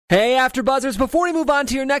Hey, AfterBuzzers, before we move on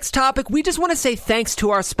to your next topic, we just want to say thanks to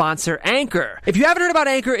our sponsor, Anchor. If you haven't heard about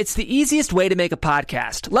Anchor, it's the easiest way to make a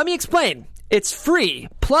podcast. Let me explain. It's free.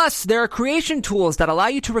 Plus, there are creation tools that allow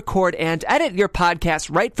you to record and edit your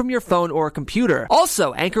podcast right from your phone or computer.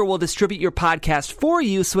 Also, Anchor will distribute your podcast for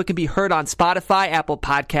you so it can be heard on Spotify, Apple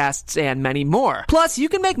Podcasts, and many more. Plus, you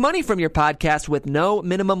can make money from your podcast with no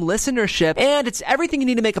minimum listenership, and it's everything you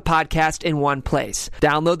need to make a podcast in one place.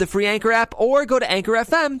 Download the free Anchor app or go to Anchor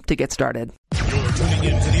FM to get started. You're tuning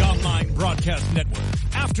in to the online broadcast network,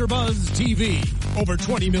 AfterBuzz TV. Over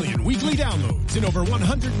 20 million weekly downloads in over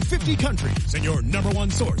 150 countries, and your number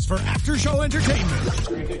one source for after-show entertainment.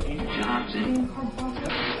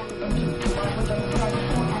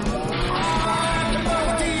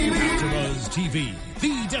 AfterBuzz TV,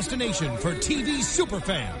 the destination for TV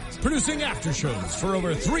superfans, producing aftershows for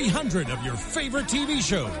over 300 of your favorite TV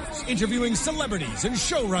shows, interviewing celebrities and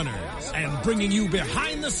showrunners, and bringing you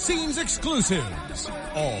behind-the-scenes exclusives.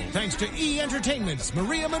 All thanks to E! Entertainment's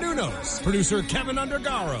Maria Menounos, producer Kevin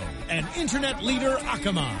Undergaro, and internet leader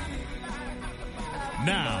Akamai.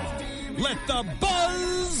 Now, let the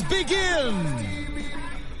buzz begin!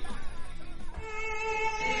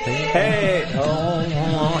 Hey,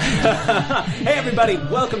 hey everybody,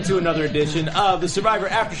 welcome to another edition of the Survivor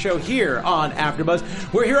After Show here on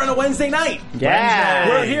AfterBuzz. We're here on a Wednesday night. Yeah.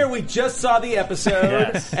 We're here, we just saw the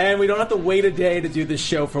episode, and we don't have to wait a day to do this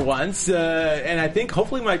show for once. And I think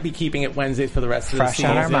hopefully we might be keeping it Wednesdays for the rest of the season.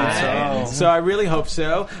 Fresh on our minds. So I really hope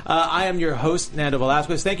so. I am your host, Nando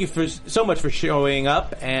Velasquez. Thank you so much for showing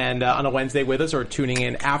up and on a Wednesday with us or tuning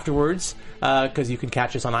in afterwards. Because you can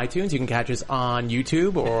catch us on iTunes, you can catch us on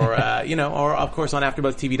YouTube, or or of course on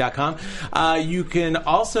AfterBuzzTV.com. You can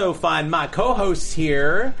also find my co-hosts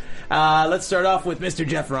here. Let's start off with Mr.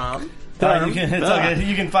 Jeff Thurm.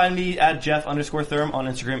 You can find me at Jeff_Thurm on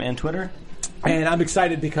Instagram and Twitter. And I'm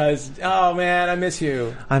excited because, oh man, I miss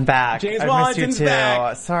you. I'm back. James I Wallington's missed you too.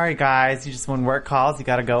 back. Sorry guys, when work calls, you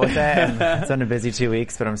gotta go with it. And it's been a busy 2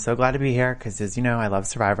 weeks, but I'm so glad to be here because, as you know, I love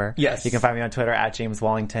Survivor. Yes. You can find me on Twitter at James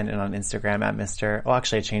Wallington and on Instagram at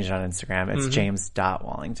actually I changed it on Instagram. It's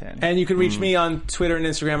James.Wallington. And you can reach me on Twitter and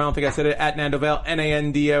Instagram, I don't think I said it, at Nandovel,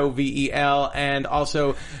 Nandovel. And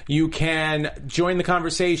also, you can join the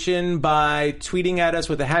conversation by tweeting at us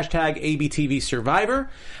with the hashtag ABTVSurvivor.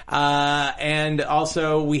 And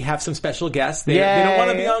also, we have some special guests. They don't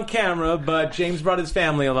want to be on camera, but James brought his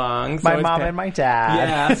family along. So my mom and my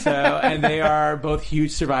dad. Yeah, and they are both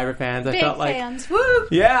huge Survivor fans. I felt like fans. Woo!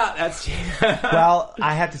 Yeah, that's... Well,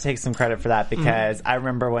 I have to take some credit for that because I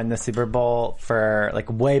remember when the Super Bowl for,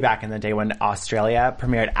 way back in the day when Australia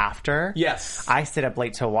premiered After. Yes. I stayed up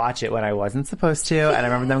late to watch it when I wasn't supposed to, and I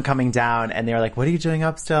remember them coming down, and they were like, what are you doing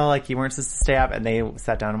up still? You weren't supposed to stay up, and they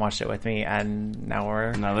sat down and watched it with me, and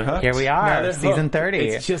now here we are, season 30.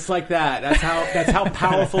 It's just like that. That's how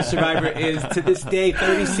powerful Survivor is to this day,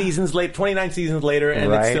 30 seasons late, 29 seasons later,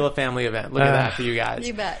 and it's still a family event. Look at that for you guys.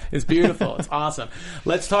 You bet. It's beautiful. It's awesome.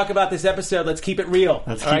 Let's talk about this episode. Let's keep it real.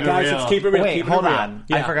 Let's keep it real. Wait, hold on.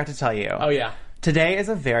 Yeah. I forgot to tell you. Oh, yeah. Today is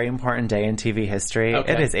a very important day in TV history.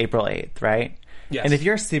 Okay. It is April 8th, right? Yes. And if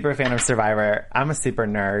you're a super fan of Survivor, I'm a super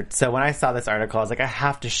nerd. So when I saw this article, I was like, I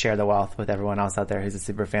have to share the wealth with everyone else out there who's a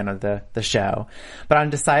super fan of the show. But on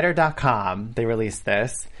Decider.com, they released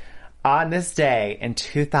this. On this day in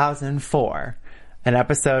 2004, an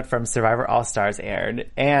episode from Survivor All-Stars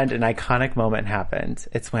aired, and an iconic moment happened.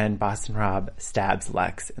 It's when Boston Rob stabs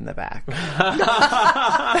Lex in the back.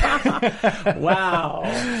 Wow.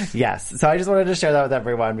 Yes. So I just wanted to share that with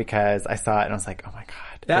everyone because I saw it and I was like, oh my God.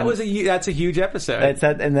 That's a huge episode. It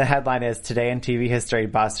said, and the headline is, Today in TV History,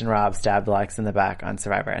 Boston Rob stabbed Lex in the back on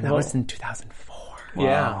Survivor. And that was in 2004. Wow.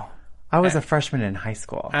 Yeah. I was a freshman in high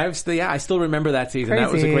school. I still remember that season. Crazy.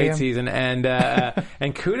 That was a great season,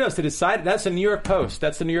 and kudos to Decider. That's the New York Post.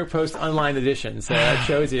 That's the New York Post online edition. So that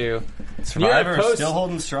shows you Survivor is still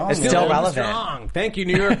holding strong. It's still relevant. Strong. Thank you,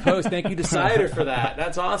 New York Post. Thank you, Decider, for that.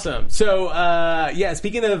 That's awesome. So,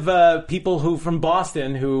 speaking of people who from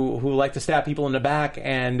Boston who like to stab people in the back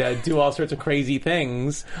and do all sorts of crazy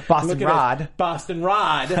things, Boston Rod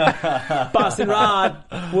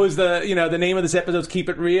was the name of this episode's Keep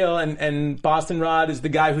It Real, and Boston Rod is the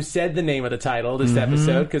guy who said the name of the title of this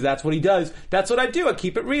episode because that's what he does. That's what I do. I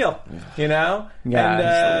keep it real, Yeah,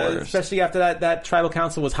 and especially after that tribal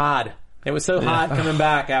council was hard. It was so hot coming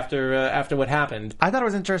back after what happened. I thought it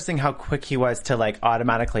was interesting how quick he was to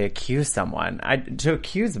automatically accuse someone. To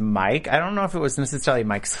accuse Mike, I don't know if it was necessarily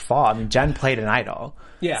Mike's fault. I mean, Jen played an idol,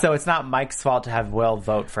 so it's not Mike's fault to have Will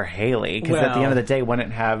vote for Haley because at the end of the day,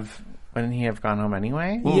 wouldn't he have gone home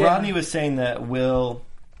anyway? Well, Rodney was saying that Will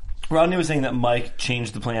Rodney was saying that Mike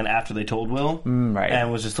changed the plan after they told Will, right.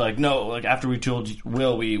 and was just like, no, like after we told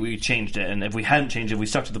Will, we changed it, and if we hadn't changed it, we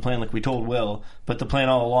stuck to the plan like we told Will, but the plan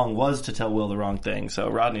all along was to tell Will the wrong thing, so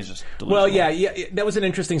Rodney's just delusional. Well, yeah, that was an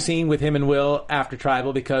interesting scene with him and Will after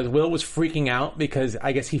Tribal, because Will was freaking out because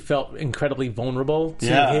I guess he felt incredibly vulnerable to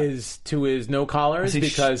his no-collars,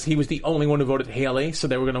 because he was the only one who voted Haley, so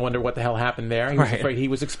they were going to wonder what the hell happened there. He was afraid he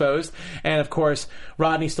was exposed. And, of course,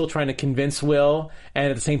 Rodney's still trying to convince Will, and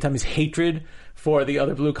at the same time his hatred for the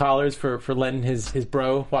other blue collars for letting his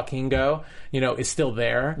bro Joaquin go, is still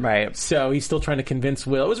there. Right. So he's still trying to convince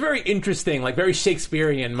Will. It was very interesting, like very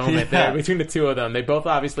Shakespearean moment there between the two of them. They both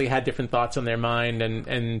obviously had different thoughts on their mind,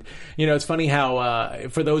 and it's funny how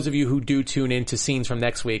for those of you who do tune into scenes from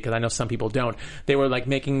next week, because I know some people don't, they were like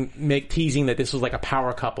teasing that this was like a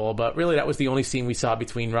power couple, but really that was the only scene we saw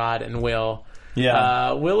between Rod and Will.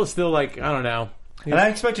 Yeah. Will is still like, I don't know. And I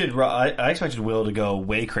expected Will to go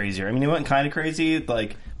way crazier. I mean, he went kind of crazy,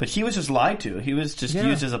 but he was just lied to. He was just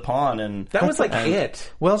used as a pawn, and that was like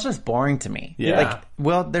it. Will's just boring to me. Yeah. Like,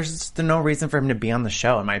 Will, there's just no reason for him to be on the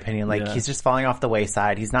show, in my opinion. Like, he's just falling off the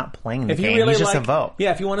wayside. He's not playing the game. He's just a vote.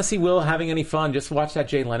 Yeah, if you want to see Will having any fun, just watch that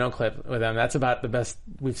Jay Leno clip with him. That's about the best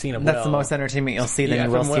we've seen of Will. That's the most entertainment you'll see. Then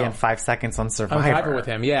you will see in 5 seconds on Survivor. With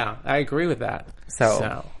him, yeah, I agree with that.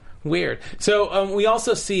 So. Weird. So we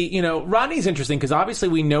also see, Rodney's interesting because obviously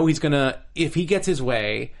we know he's going to, if he gets his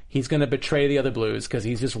way, he's going to betray the other Blues because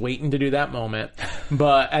he's just waiting to do that moment.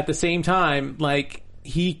 But at the same time, like,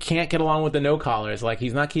 he can't get along with the no-collars. Like,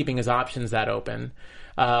 he's not keeping his options that open.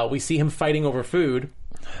 We see him fighting over food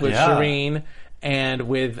with Shireen and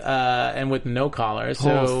with no collars.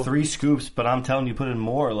 So 3 scoops, but I'm telling you, put in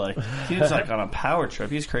more. Like, he's like on a power trip.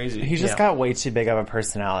 He's crazy. He's just got way too big of a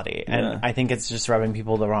personality, and I think it's just rubbing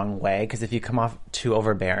people the wrong way. Because if you come off too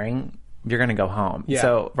overbearing, you're gonna go home. Yeah.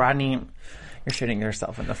 So Rodney, you're shooting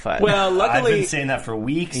yourself in the foot. Well, luckily, I've been saying that for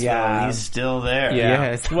weeks. Yeah, he's still there.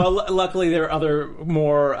 Yeah. Yes. Well, luckily there are other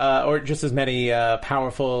more or just as many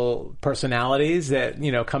powerful personalities that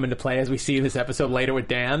come into play as we see in this episode later with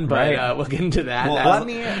Dan. But we'll get into that. Well,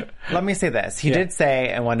 let me say this. He did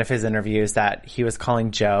say in one of his interviews that he was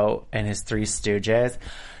calling Joe and his 3 Stooges.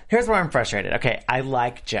 Here's where I'm frustrated. Okay, I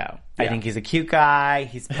like Joe. I think he's a cute guy.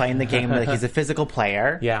 He's playing the game like he's a physical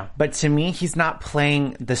player. Yeah. But to me, he's not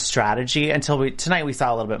playing the strategy until tonight we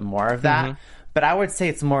saw a little bit more of that. Mm-hmm. But I would say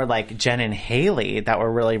it's more like Jen and Haley that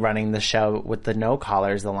were really running the show with the No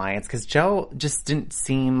Collars Alliance, because Joe just didn't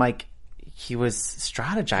seem like he was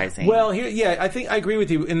strategizing. Well, I think I agree with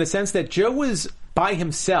you in the sense that Joe was by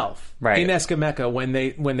himself in Escamecca when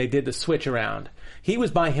they did the switch around. He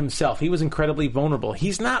was by himself. He was incredibly vulnerable.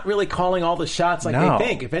 He's not really calling all the shots like they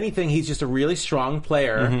think. If anything, he's just a really strong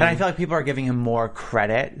player. Mm-hmm. And I feel like people are giving him more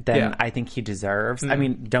credit than I think he deserves. Mm-hmm. I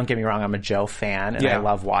mean, don't get me wrong, I'm a Joe fan, and I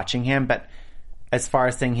love watching him, but as far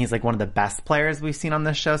as saying he's like one of the best players we've seen on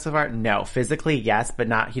this show so far, no. Physically, yes, but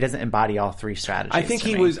not. He doesn't embody all 3 strategies. I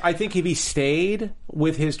think if he stayed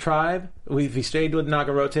with his tribe, if he stayed with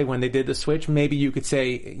Nagarote when they did the switch, maybe you could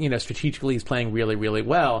say, strategically he's playing really, really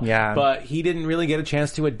well. Yeah. But he didn't really get a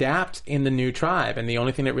chance to adapt in the new tribe, and the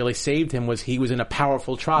only thing that really saved him was he was in a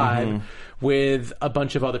powerful tribe with a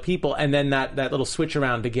bunch of other people, and then that little switch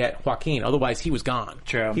around to get Joaquin. Otherwise, he was gone.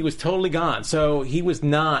 True. He was totally gone. So he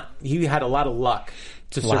had a lot of luck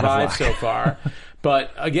to survive so far.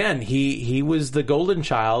 But again, he was the golden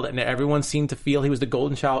child, and everyone seemed to feel he was the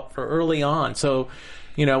golden child for early on. So,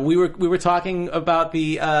 we were talking about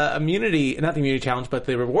the not the immunity challenge, but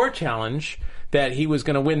the reward challenge, that he was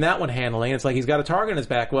going to win that one handily. It's like he's got a target on his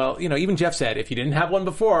back. Well, even Jeff said, if you didn't have one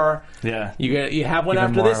before, you have one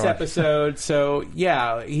after this episode. So,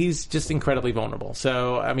 he's just incredibly vulnerable.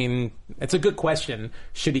 So, I mean, it's a good question.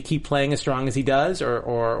 Should he keep playing as strong as he does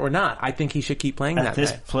or not? I think he should keep playing that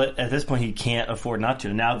way. At this point, he can't afford not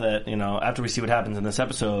to. Now that, after we see what happens in this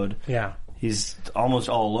episode, he's almost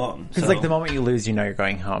all alone. It's like the moment you lose, you're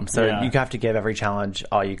going home. So you have to give every challenge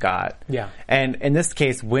all you got. Yeah. And in this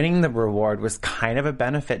case, winning the reward was kind of a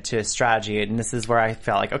benefit to his strategy. And this is where I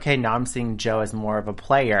felt like, okay, now I'm seeing Joe as more of a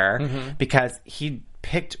player because he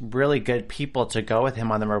picked really good people to go with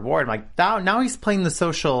him on the reward. I'm like, now he's playing the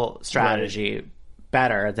social strategy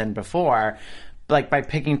better than before. Like by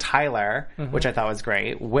picking Tyler, which I thought was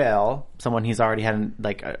great, Will, someone he's already had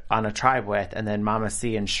on a tribe with, and then Mama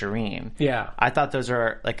C and Shireen. Yeah, I thought those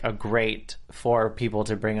are like a great 4 people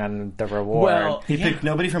to bring on the reward. Well, he picked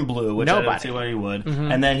nobody from Blue, which I don't see why he would,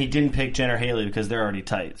 and then he didn't pick Jen or Haley because they're already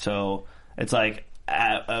tight. So it's like,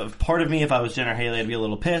 part of me, if I was Jen or Haley, I'd be a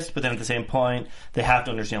little pissed. But then at the same point, they have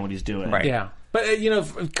to understand what he's doing. Right. Yeah. But,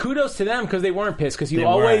 kudos to them because they weren't pissed because you They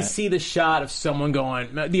always weren't. see the shot of someone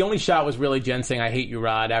going... The only shot was really Jen saying, I hate you,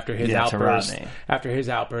 Rod, after his outburst.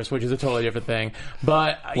 Which is a totally different thing.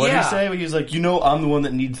 But, What did he say? He was like, I'm the one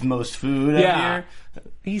that needs the most food out here.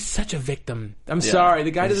 He's such a victim. I'm sorry.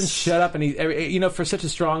 The guy doesn't shut up. And for such a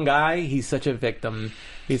strong guy, he's such a victim.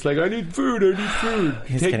 He's like, I need food.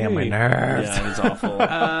 He's getting on my nerves. Yeah, he's awful.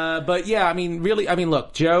 But yeah,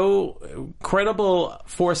 look, Joe, incredible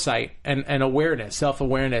foresight and awareness,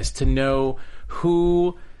 self-awareness to know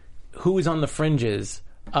who is on the fringes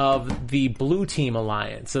of the Blue Team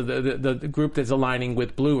Alliance, so the group that's aligning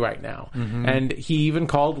with Blue right now. Mm-hmm. And he even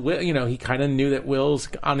called Will, he kind of knew that Will's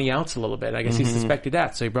on the outs a little bit. I guess he suspected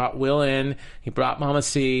that. So he brought Will in, he brought Mama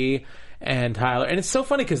C and Tyler. And it's so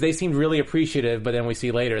funny because they seemed really appreciative, but then we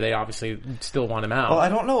see later they obviously still want him out. Well, I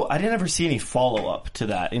don't know. I didn't ever see any follow-up to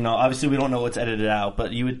that. Obviously we don't know what's edited out,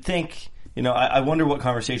 but you would think... I wonder what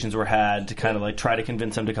conversations were had to kind of like try to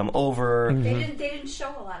convince them to come over. They didn't show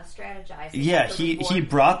a lot of strategizing. Yeah, he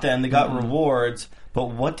brought them. They got rewards. But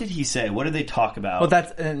what did he say? What did they talk about? Well,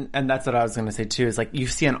 that's what I was going to say too. Is like you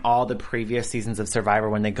see in all the previous seasons of Survivor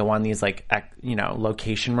when they go on these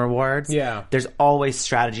location rewards. Yeah, there's always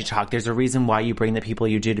strategy talk. There's a reason why you bring the people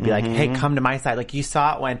you do to be like, hey, come to my side. Like you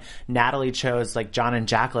saw it when Natalie chose like John and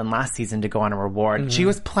Jacqueline last season to go on a reward. Mm-hmm. She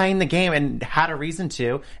was playing the game and had a reason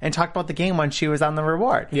to, and talked about the game when she was on the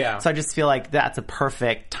reward. Yeah. So I just feel like that's a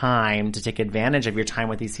perfect time to take advantage of your time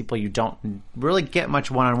with these people you don't really get much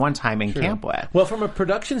one-on-one time in camp with. Well, from a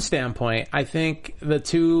production standpoint, I think the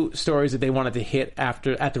two stories that they wanted to hit at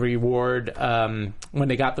the reward, when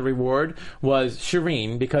they got the reward, was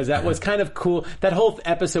Shireen, because that was kind of cool. That whole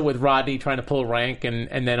episode with Rodney trying to pull rank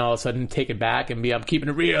and then all of a sudden take it back and be, I'm keeping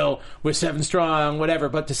it real, we're 7 strong, whatever.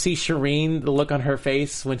 But to see Shireen, the look on her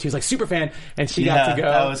face when she was like super fan and she got to go.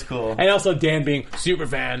 That was cool. And also Dan being super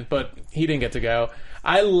fan, but he didn't get to go.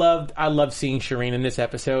 I loved seeing Shireen in this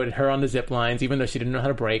episode and her on the zip lines, even though she didn't know how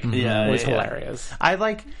to break. It was hilarious. I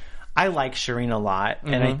like Shireen a lot,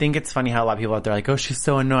 and I think it's funny how a lot of people out there are like, oh, she's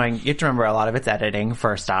so annoying. You have to remember a lot of it's editing,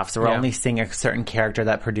 first off, so we're only seeing a certain character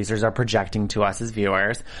that producers are projecting to us as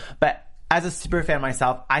viewers. But as a super fan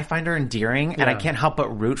myself, I find her endearing, and I can't help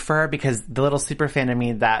but root for her because the little super fan of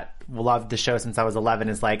me that loved the show since I was 11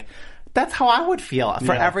 is like, that's how I would feel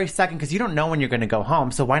for every second, because you don't know when you're going to go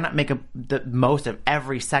home. So why not make the most of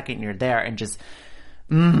every second you're there and just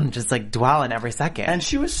like dwell in every second. And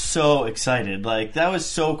she was so excited. Like, that was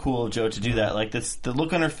so cool of Joe to do that. Like, the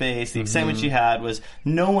look on her face, the excitement she had was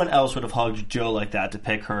no one else would have hugged Joe like that to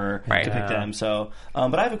pick her, to pick them. So,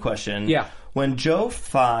 but I have a question. Yeah. When Joe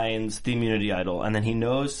finds the immunity idol and then he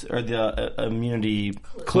knows, or the immunity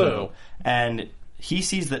clue, and he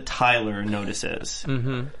sees that Tyler notices.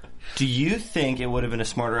 Mm-hmm. Do you think it would have been a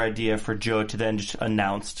smarter idea for Joe to then just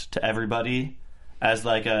announce to everybody as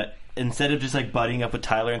like instead of just like buddying up with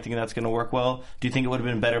Tyler and thinking that's going to work well, do you think it would have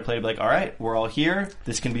been a better play to be like, all right, we're all here.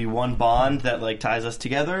 This can be one bond that like ties us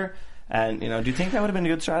together. And, do you think that would have been a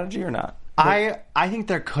good strategy or not? I think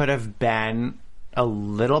there could have been a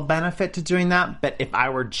little benefit to doing that, but if I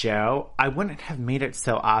were Joe, I wouldn't have made it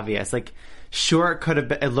so obvious. Like, sure, it could have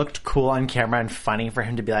been, it looked cool on camera and funny for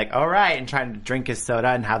him to be like, all right, and trying to drink his soda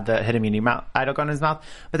and have the hit immunity idol go in his mouth.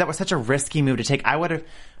 But that was such a risky move to take. I would have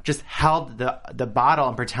just held the bottle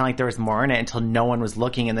and pretend like there was more in it until no one was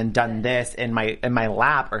looking, and then done this in my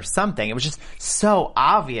lap or something. It was just so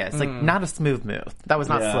obvious, like not a smooth move. That was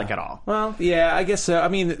not slick at all. Well, yeah, I guess so. I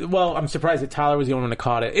mean, I'm surprised that Tyler was the only one that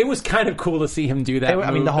caught it. It was kind of cool to see him do that.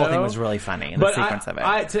 The whole thing was really funny, the sequence of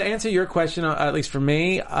it. To answer your question, at least for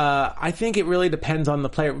me, I think it really depends on the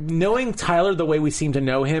player. Knowing Tyler the way we seem to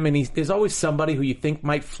know him, and there's always somebody who you think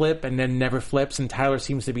might flip and then never flips, and Tyler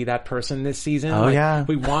seems to be that person this season. Oh, yeah.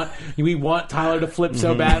 We want Tyler to flip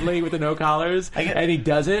so badly with the no collars, and he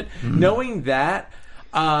doesn't. Knowing that,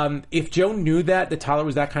 if Joe knew that Tyler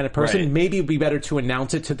was that kind of person, maybe it'd be better to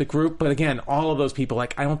announce it to the group. But again, all of those people,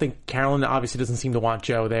 like, I don't think Carolyn obviously doesn't seem to want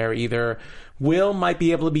Joe there either. Will might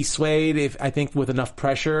be able to be swayed I think with enough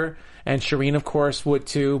pressure, and Shireen, of course, would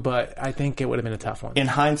too. But I think it would have been a tough one. In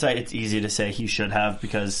hindsight, it's easy to say he should have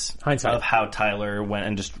because of how Tyler went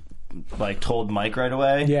and just like told Mike right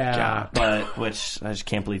away. Yeah. But which I just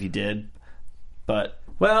can't believe he did. But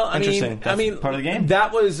well, I mean, part of the game.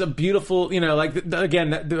 That was a beautiful,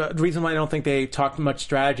 the reason why I don't think they talked much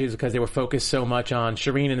strategy is because they were focused so much on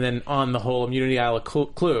Shireen and then on the whole immunity idol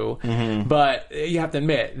clue. Mm-hmm. But you have to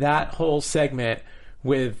admit, that whole segment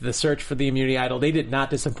with the search for the immunity idol. They did not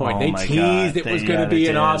disappoint. Oh They my teased God. it was They- going to yeah, be they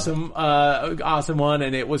an did. awesome one,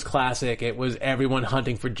 and it was classic. It was everyone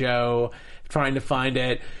hunting for Joe, trying to find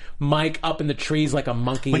it. Mike up in the trees like a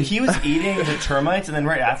monkey. When he was eating the termites, and then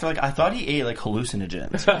right after, like, I thought he ate, like,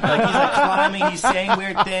 hallucinogens. Like, he's, like, climbing, he's saying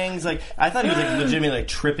weird things. Like, I thought he was, like, legitimately, like,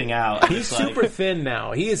 tripping out. He's It's like- super thin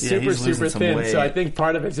now. He is Yeah, super, he's losing super some thin. weight. So I think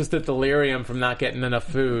part of it's just a delirium from not getting enough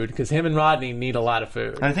food, because him and Rodney need a lot of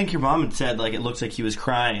food. And I think your mom had said, like, it looks like he was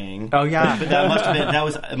crying. Oh, yeah. But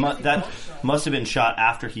that must have been shot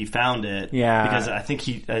after he found it. Yeah. Because I think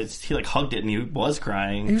he like, hugged it and he was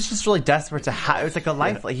crying. He was just really desperate to have. It was like a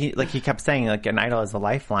life. Like he kept saying, like an idol is the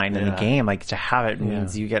lifeline in the game. Like to have it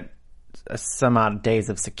means you get some amount of days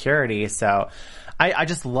of security. So I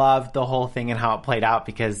just loved the whole thing and how it played out,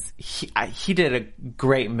 because he did a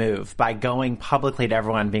great move by going publicly to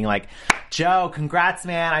everyone, being like, Joe, congrats,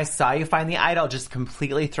 man! I saw you find the idol. Just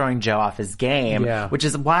completely throwing Joe off his game, which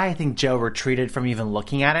is why I think Joe retreated from even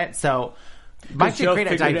looking at it. So. Mike did great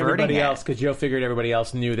at diverting it. Because Joe figured everybody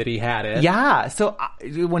else knew that he had it. Yeah. So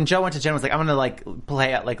when Joe went to Jen, was like, I'm gonna like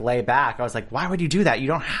play it, like lay back. I was like, why would you do that? You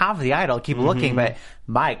don't have the idol. Keep looking. But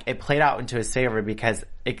Mike, it played out into his favor, because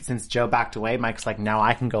since Joe backed away, Mike's like, now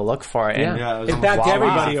I can go look for it. Yeah, Yeah, it was it backed voila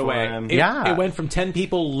everybody for away. him. It went from 10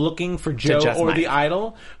 people looking for Joe just or Mike. the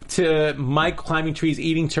idol to Mike climbing trees,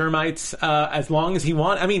 eating termites as long as he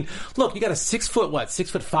wanted. I mean, look, you got a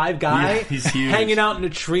 6'5" guy Yeah, he's huge. hanging out in the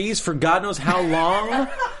trees for God knows how long.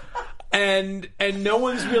 And no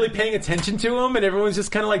one's really paying attention to him, and everyone's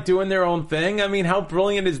just kind of like doing their own thing. I mean, how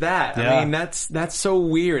brilliant is that? Yeah. I mean, that's so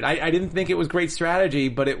weird. I didn't think it was great strategy,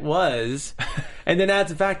 but it was. And then adds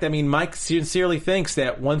the fact, I mean, Mike sincerely thinks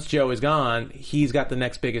that once Joe is gone, he's got the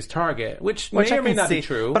next biggest target, which may I or may can not see. be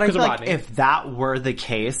true. But I because feel of like Rodney. if that were the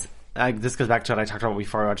case, this goes back to what I talked about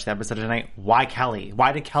before I watched the episode tonight. Why Kelly?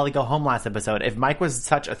 Why did Kelly go home last episode? If Mike was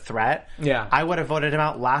such a threat, I would have voted him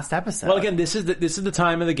out last episode. Well, again, this is the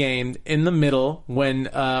time of the game in the middle when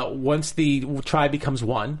once the tribe becomes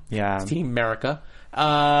one, it's Team America,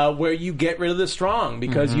 where you get rid of the strong,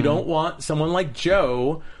 because you don't want someone like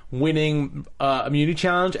Joe winning immunity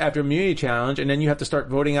challenge after immunity challenge, and then you have to start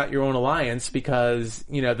voting out your own alliance because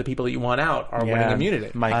the people that you want out are winning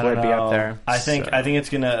immunity. Mike would be up there. I think it's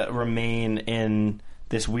gonna remain in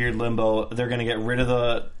this weird limbo. They're gonna get rid of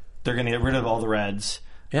all the reds.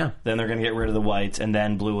 Yeah. Then they're going to get rid of the whites, and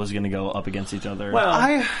then blue is going to go up against each other.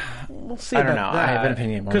 Well, we'll see. I don't about know. that. I have an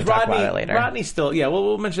opinion when we because talk about it later. Rodney's still,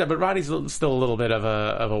 we'll mention that, but Rodney's still a little bit of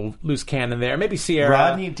a loose cannon there. Maybe Sierra,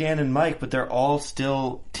 Rodney, Dan, and Mike, but they're all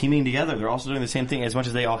still teaming together. They're also doing the same thing, as much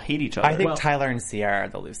as they all hate each other. I think Tyler and Sierra are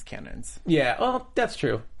the loose cannons. Yeah, well, that's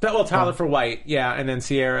true. Tyler for white, and then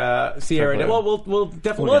Sierra. blue. Well, we'll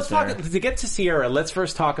definitely. We'll let's get talk there. to get to Sierra. Let's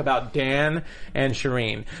first talk about Dan and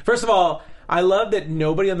Shireen. First of all, I love that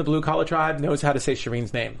nobody on the blue collar tribe knows how to say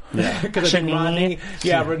Shireen's name. Yeah, because Rodney,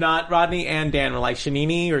 Rodney and Dan were like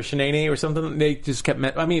Shanini or Shanani or something. They just kept.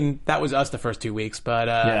 I mean, that was us the first 2 weeks, but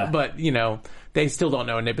they still don't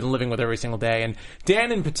know, and they've been living with her every single day. And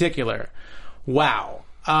Dan in particular, wow.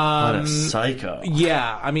 What a psycho.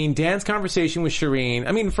 Yeah, I mean, Dan's conversation with Shireen.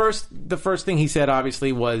 I mean, the first thing he said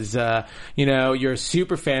obviously was, you're a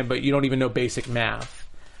super fan, but you don't even know basic math.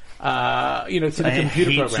 To the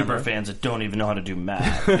computer hate programmer. super fans that don't even know how to do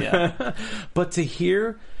math. Yeah. But to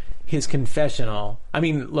hear his confessional, I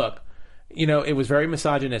mean, look, it was very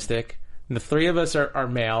misogynistic. The three of us are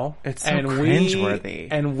male. It's so cringeworthy.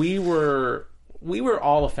 And we were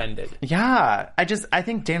all offended. Yeah, I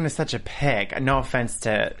think Dan is such a pig. No offense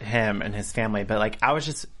to him and his family, but I was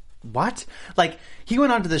just, what? He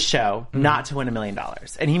went on to the show not to win $1 million,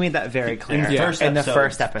 and he made that very clear in the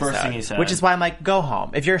first episode. First thing he said. Which is why I'm like, go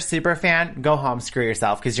home. If you're a super fan, go home, screw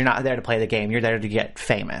yourself, because you're not there to play the game. You're there to get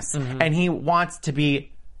famous. And he wants to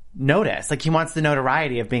be noticed. He wants the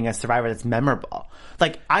notoriety of being a survivor that's memorable.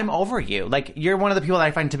 I'm over you. You're one of the people that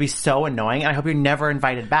I find to be so annoying, and I hope you're never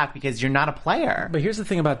invited back because you're not a player. But here's the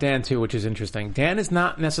thing about Dan, too, which is interesting. Dan is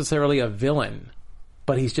not necessarily a villain,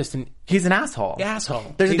 but he's just he's an asshole.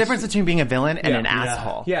 There's a difference between being a villain and an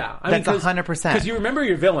asshole. Yeah. That's 100%. Because you remember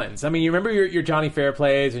your villains. I mean, you remember your Johnny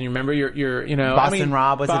Fairplays, and you remember your Boston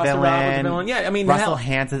Rob was a villain. Yeah, I mean, Russell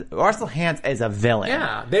Hantz is a villain.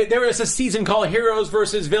 Yeah. There is a season called Heroes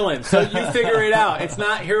versus Villains, so you figure it out. It's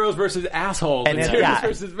not heroes versus assholes. It's heroes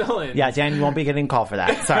versus villains. Yeah, Dan, you won't be getting called for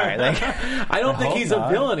that. Sorry. I don't think he's a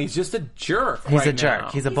villain. He's just a jerk. He's a jerk. Now.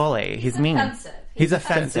 He's a bully. He's mean. Offensive. He's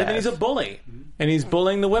offensive. And he's a bully. And he's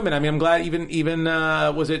bullying the women. I mean, I'm glad even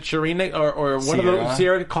was it Shireen or one of the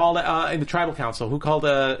Sierra called in the tribal council? Who called?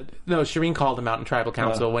 Shireen called him out in tribal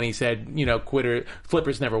council when he said,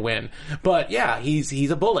 Flippers never win. But yeah,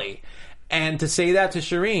 he's a bully. And to say that to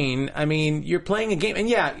Shireen, I mean, you're playing a game. And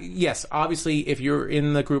yes, obviously, if you're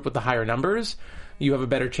in the group with the higher numbers, you have a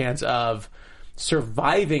better chance of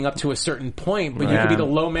surviving up to a certain point, but you could be the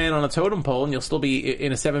low man on a totem pole and you'll still be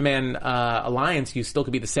in a 7-man alliance. You still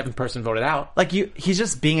could be the 7th person voted out. Like he's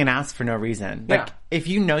just being an ass for no reason. Like if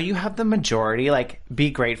you know you have the majority, like be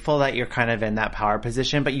grateful that you're kind of in that power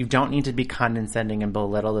position, but you don't need to be condescending and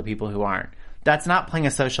belittle the people who aren't. That's not playing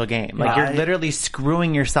a social game. Like you're literally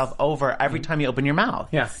screwing yourself over every time you open your mouth.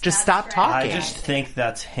 Yeah. Just stop talking. I just think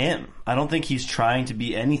that's him. I don't think he's trying to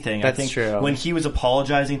be anything. That's I think true. When he was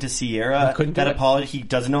apologizing to Sierra, he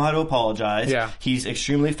doesn't know how to apologize. Yeah. He's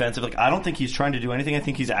extremely offensive. Like I don't think he's trying to do anything. I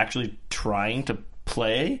think he's actually trying to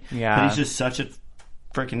play. Yeah. But he's just such a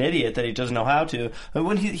freaking idiot that he doesn't know how to. And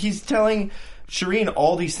when he's telling Shireen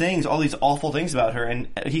all these things, all these awful things about her, and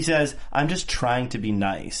he says, "I'm just trying to be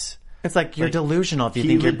nice." It's like you're delusional if you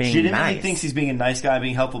think you're being nice. He legitimately thinks he's being a nice guy,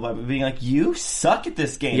 being helpful, by being like, you suck at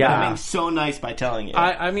this game. Yeah. I'm being so nice by telling you.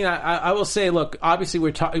 I mean, I will say, look, obviously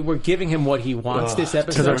we're giving him what he wants this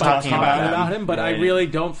episode. we're talking about him, but right. I really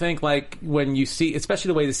don't think, like, when you see, especially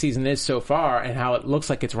the way the season is so far and how it looks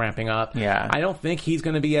like it's ramping up, I don't think he's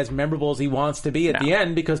going to be as memorable as he wants to be at the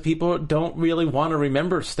end because people don't really want to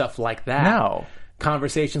remember stuff like that. No.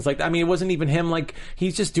 Conversations like that. I mean, it wasn't even him. Like,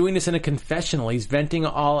 he's just doing this in a confessional. He's venting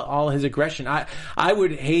all his aggression. I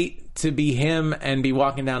would hate to be him and be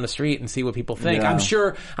walking down the street and see what people think. Yeah.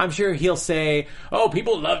 I'm sure he'll say, "Oh,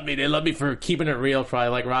 people love me. They love me for keeping it real," probably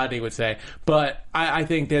like Rodney would say. But I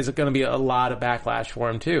think there's going to be a lot of backlash for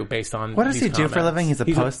him too, based on what does he do for a living? He's a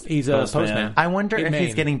postman. I wonder if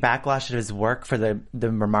he's getting backlash at his work for the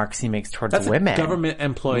remarks he makes towards women. A government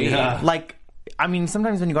employee. Yeah. Like, I mean,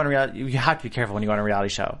 sometimes when you go on a reality, you have to be careful when you go on a reality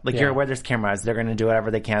show. Like, you're aware there's cameras. They're going to do whatever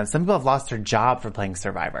they can. Some people have lost their job for playing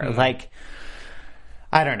Survivor. Mm-hmm. Like,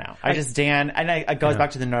 I don't know. Dan, and it goes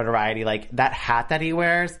back to the notoriety. Like, that hat that he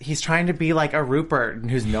wears, he's trying to be like a Rupert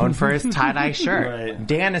who's known for his tie-dye shirt. Right.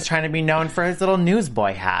 Dan is trying to be known for his little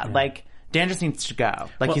newsboy hat. Yeah. Like, Dan just needs to go.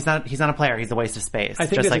 Like, he's not a player. He's a waste of space. I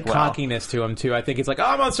think just there's like a cockiness to him, too. I think it's like, oh,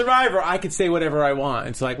 I'm on Survivor. I could say whatever I want.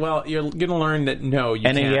 It's like, well, you're going to learn that, no, you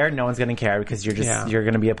can't. In a year, no one's going to care because you're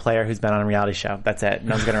going to be a player who's been on a reality show. That's it.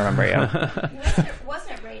 No one's going to remember you.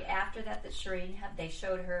 Wasn't it right after that Shireen they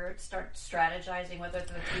showed her start strategizing with other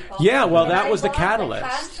people? Yeah, well, and that I was the love catalyst. The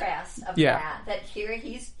contrast of that here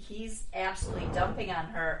he's absolutely dumping on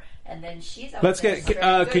her, and then she's. Let's get.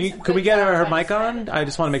 Can we get her mic on? I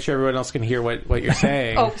just want to make sure everyone else can hear what you're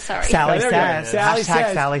saying. Oh, sorry. Sally says. Sally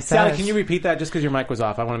says. Sally says. Sally, can you repeat that just because your mic was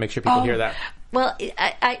off? I want to make sure people hear that. Well,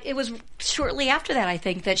 it was shortly after that, I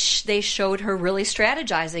think, that they showed her really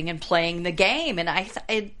strategizing and playing the game.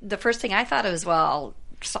 And the first thing I thought was, well,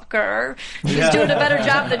 sucker, she's doing a better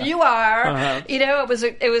job than you are. Uh-huh. You know,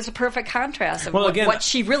 it was a perfect contrast of what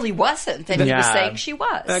she really wasn't, and he was saying she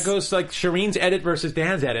was. That goes like Shireen's edit versus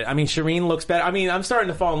Dan's edit. I mean, Shireen looks better. I mean, I'm starting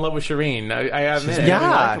to fall in love with Shireen. I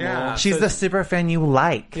admit. She's the super fan you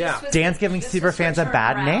like. Yeah. Dan's giving super fans a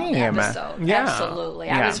bad name.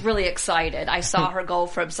 Absolutely. I was really excited. I saw her go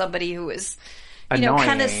from somebody who was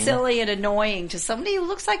kind of silly and annoying to somebody who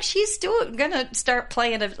looks like she's going to start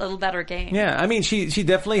playing a little better game. Yeah, I mean, she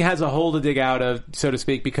definitely has a hole to dig out of, so to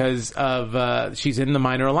speak, because of she's in the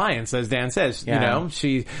minor alliance, as Dan says. Yeah. You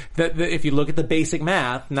know, if you look at the basic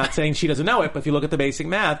math, not saying she doesn't know it, but if you look at the basic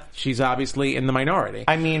math, she's obviously in the minority.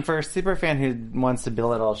 I mean, for a superfan who wants to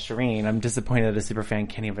belittle Shireen, I'm disappointed that a superfan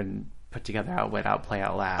can't even put together Outwit, Outplay,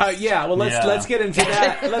 Outlast. Let's get into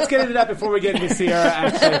that. Let's get into that before we get into Sierra,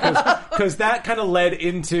 actually, because that kind of led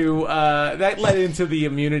into the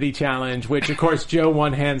immunity challenge, which of course Joe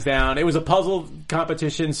won hands down. It was a puzzle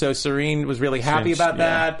competition, so Serene was really happy about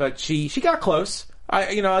that, but she got close.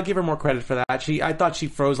 I'll give her more credit for that. I thought she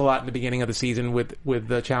froze a lot in the beginning of the season with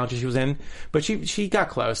the challenges she was in, but she got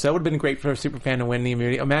close. So it would have been great for a superfan to win the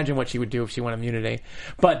immunity. Imagine what she would do if she won immunity.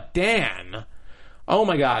 But Dan. Oh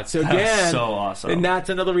my God! So Dan, that's so awesome, and that's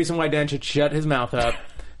another reason why Dan should shut his mouth up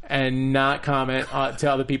and not comment to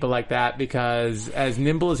other people like that. Because as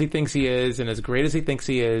nimble as he thinks he is, and as great as he thinks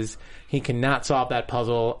he is, he cannot solve that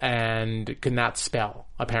puzzle and cannot spell.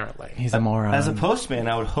 Apparently, he's a moron. As a postman,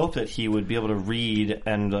 I would hope that he would be able to read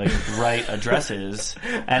and write addresses.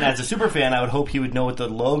 And as a superfan, I would hope he would know what the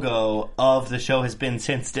logo of the show has been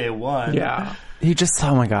since day one. Yeah. He just,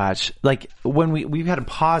 oh my gosh. Like, when we had to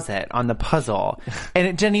pause it on the puzzle, and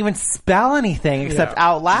it didn't even spell anything except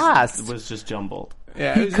Outlast. It was just jumbled.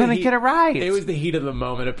 Yeah, he couldn't get it right. It was the heat of the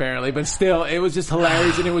moment, apparently, but still, it was just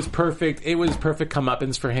hilarious, and it was perfect. It was perfect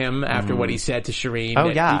comeuppance for him after what he said to Shireen. Oh,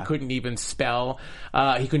 yeah. He couldn't even spell.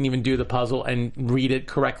 He couldn't even do the puzzle and read it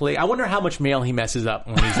correctly. I wonder how much mail he messes up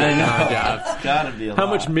when he's on jobs. It's gotta be a How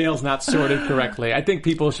lot. much mail's not sorted correctly. I think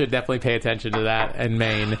people should definitely pay attention to that in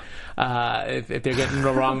Maine. If they're getting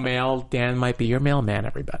the wrong mail, Dan might be your mailman,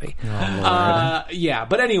 everybody. Yeah,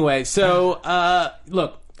 but anyway, so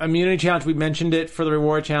look, immunity challenge, we mentioned it for the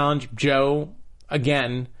reward challenge. Joe,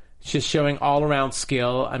 again, just showing all-around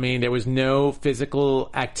skill. I mean, there was no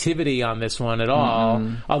physical activity on this one at all,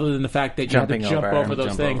 other than the fact that you had to jump over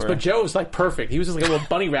those things. But Joe was like perfect. He was just like a little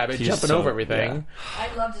bunny rabbit jumping over everything. Yeah.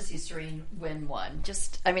 I'd love to see Serene win one.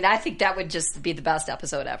 I think that would just be the best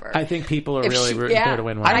episode ever. I think people are really rooting for her to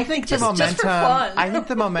win one. I think just for fun. I think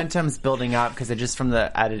the momentum's building up because just from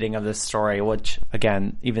the editing of this story, which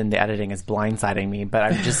again, even the editing is blindsiding me. But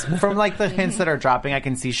I'm just from like the hints that are dropping, I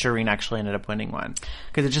can see Shireen actually ended up winning one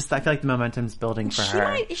because it just I feel like the momentum's building for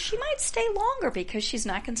her. She might stay longer because she's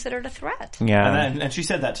not considered a threat. Yeah, and she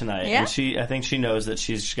said that tonight. Yeah. And I think she knows that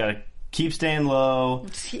she's got to keep staying low.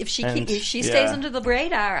 If she stays under the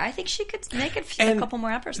radar, I think she could make it a couple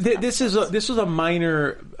more episodes. This was a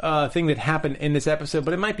minor thing that happened in this episode,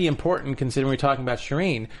 but it might be important considering we're talking about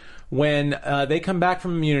Shireen. When they come back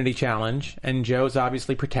from Immunity Challenge, and Joe's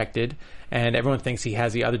obviously protected, and everyone thinks he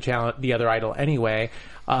has the other idol anyway.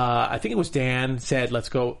 I think it was Dan said, "Let's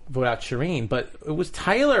go vote out Shireen," but it was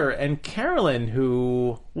Tyler and Carolyn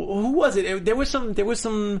who was it? There was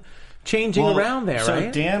some changing around there, so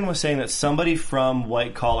right? Dan was saying that somebody from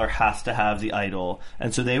White Collar has to have the idol,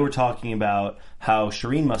 and so they were talking about how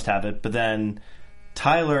Shireen must have it, but then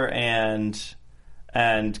Tyler and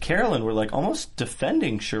Carolyn were like almost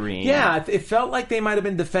defending Shireen. Yeah, it felt like they might have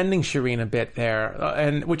been defending Shireen a bit there,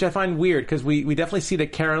 and which I find weird because we definitely see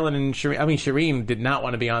that Carolyn and Shireen did not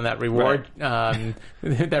want to be on that reward with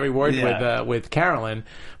Carolyn,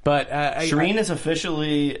 but Shireen is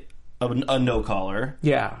officially a no-caller.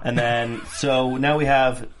 Yeah. And then, so now we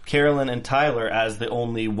have Carolyn and Tyler as the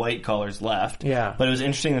only white collars left. Yeah. But it was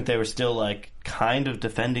interesting that they were still, like, kind of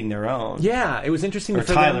defending their own. Yeah, it was interesting. Or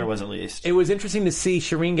Tyler was, at least. It was interesting to see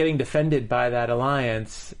Shireen getting defended by that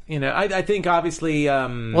alliance. You know, I think, obviously...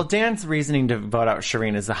 well, Dan's reasoning to vote out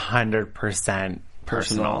Shireen is 100%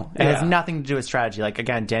 personal. It has nothing to do with strategy. Like,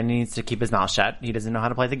 again, Dan needs to keep his mouth shut. He doesn't know how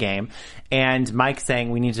to play the game. And Mike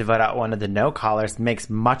saying we need to vote out one of the no-callers makes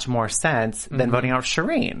much more sense than voting out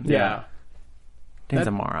Shireen. Yeah. Dan's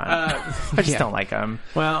a moron. I just don't like him.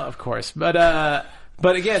 Well, of course. But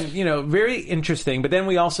again, you know, very interesting. But then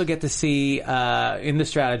we also get to see in the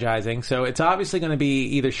strategizing. So it's obviously going to be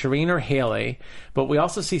either Shireen or Haley. But we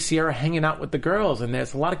also see Sierra hanging out with the girls, and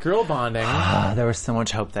there's a lot of girl bonding. There was so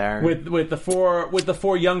much hope there with the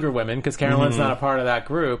four younger women, because Carolyn's not a part of that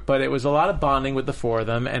group. But it was a lot of bonding with the four of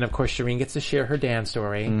them, and of course Shireen gets to share her dance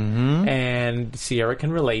story, and Sierra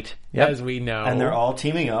can relate, as we know. And they're all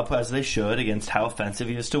teaming up as they should against how offensive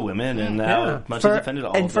he is to women, and how much he defended all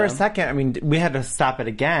of them. And for a second, I mean, we had to stop it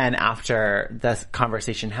again after this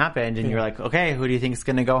conversation happened, and you're like, okay, who do you think is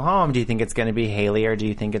going to go home? Do you think it's going to be Haley, or do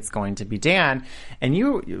you think it's going to be Dan? And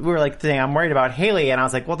you were like saying, I'm worried about Haley. And I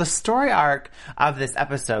was like, well, the story arc of this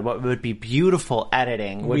episode, what would be beautiful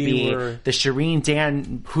editing would be the Shireen,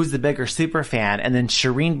 Dan, who's the bigger super fan, and then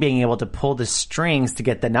Shireen being able to pull the strings to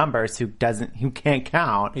get the numbers who can't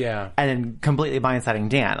count. Yeah. And then completely blindsiding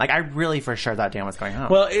Dan. Like, I really for sure thought Dan was going home.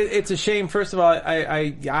 Well, it's a shame. First of all,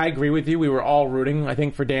 I agree with you. We were all rooting, I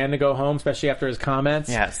think, for Dan to go home, especially after his comments.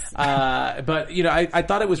 Yes. But, you know, I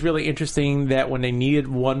thought it was really interesting that when they needed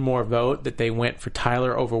one more vote, that they went for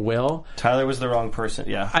Tyler over Will. Tyler was the wrong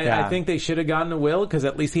person, I think they should have gotten to Will, because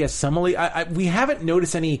at least he has some... we haven't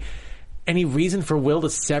noticed any reason for Will to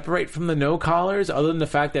separate from the no-callers, other than the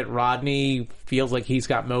fact that Rodney feels like he's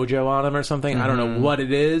got mojo on him or something. I don't know what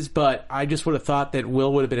it is, but I just would have thought that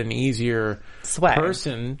Will would have been an easier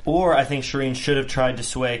person. Or I think Shireen should have tried to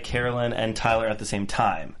sway Carolyn and Tyler at the same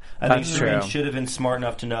time. I think Shireen should have been smart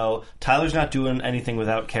enough to know Tyler's not doing anything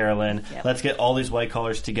without Carolyn. Yep. Let's get all these white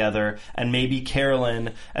collars together, and maybe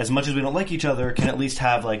Carolyn, as much as we don't like each other, can at least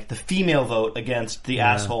have like the female vote against the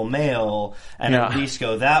asshole male, and at least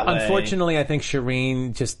go that way. Unfortunately, I think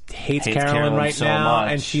Shireen just hates Carolyn right so now,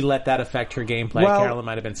 much. and she let that affect her gameplay. Well, Carolyn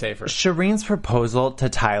might have been safer. Shireen's proposal to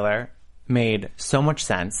Tyler made so much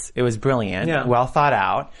sense. It was brilliant, well thought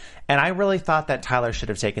out. And I really thought that Tyler should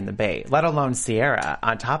have taken the bait, let alone Sierra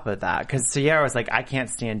on top of that. Because Sierra was like, I can't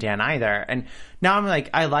stand Dan either. And now I'm like,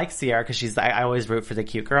 I like Sierra because I always root for the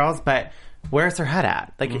cute girls. But where's her head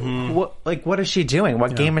at? Like, what is she doing?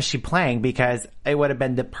 What game is she playing? Because it would have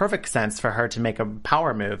been the perfect sense for her to make a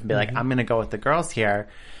power move and be like, I'm going to go with the girls here.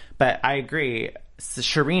 But I agree.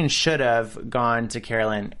 Shireen should have gone to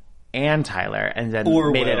Carolyn and Tyler and then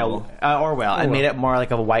made it made it more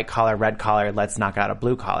like a white collar, red collar, let's knock out a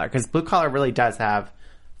blue collar. Because blue collar really does have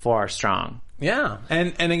 4 strong. Yeah.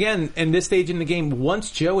 And again, in this stage in the game,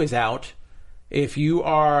 once Joe is out, if you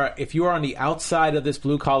are on the outside of this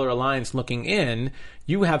blue collar alliance looking in,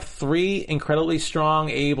 you have 3 incredibly strong,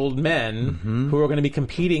 abled men who are going to be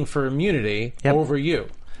competing for immunity over you.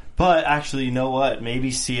 But actually, you know what?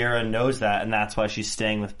 Maybe Sierra knows that, and that's why she's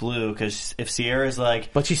staying with blue. Because if Sierra's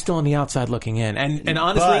like, but she's still on the outside looking in, and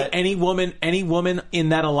honestly, any woman in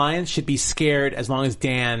that alliance should be scared as long as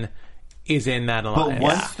Dan is in that alliance. But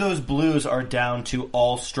once those blues are down to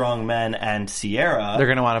all strong men and Sierra, they're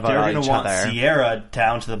going to want to vote on each other. They're going to want Sierra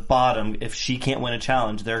down to the bottom. If she can't win a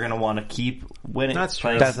challenge, they're going to want to keep winning. That's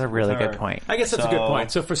true. That's a really good point. I guess that's a good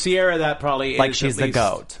point. So for Sierra, that probably like is she's at least, the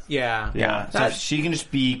GOAT. Yeah. So she can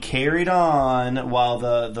just be carried on while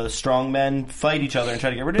the strong men fight each other and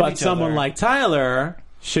try to get rid of each other. But someone like Tyler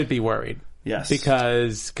should be worried. Yes.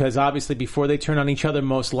 Because obviously before they turn on each other,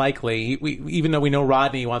 most likely, even though we know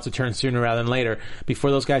Rodney wants to turn sooner rather than later, before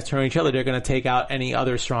those guys turn on each other, they're going to take out any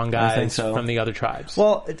other strong guys from the other tribes.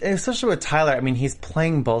 Well, especially with Tyler, I mean, he's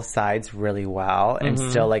playing both sides really well and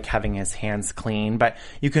still like having his hands clean, but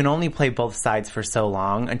you can only play both sides for so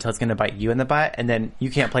long until it's going to bite you in the butt, and then you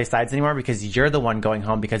can't play sides anymore because you're the one going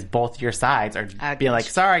home because both your sides are being like,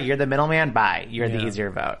 sorry, you're the middleman, bye. You're the easier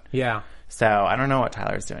vote. Yeah. So I don't know what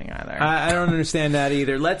Tyler's doing either. I don't understand that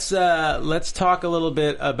either. Let's talk a little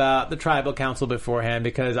bit about the tribal council beforehand,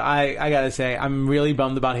 because I gotta say I'm really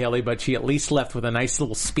bummed about Haley, but she at least left with a nice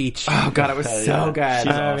little speech. Oh god, it was so good.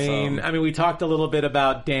 She's awesome. I mean, we talked a little bit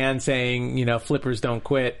about Dan saying, flippers don't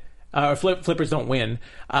quit. Or flippers don't win,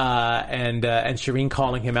 and Shireen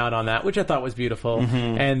calling him out on that, which I thought was beautiful.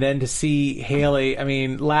 And then to see Haley, I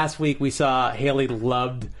mean, last week we saw Haley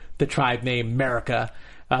loved the tribe name America.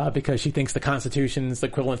 Because she thinks the Constitution is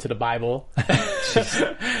equivalent to the Bible,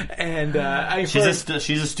 and she's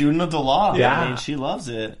a student of the law. Yeah, I mean, she loves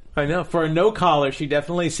it. I know. For a no collar, she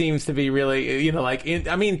definitely seems to be really,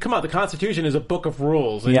 come on, the Constitution is a book of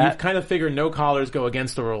rules, and you kind of figure no collars go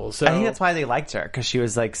against the rules. So I think that's why they liked her, because she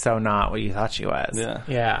was like so not what you thought she was.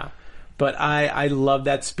 Yeah. But I love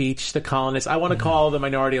that speech, the colonists. I want to call the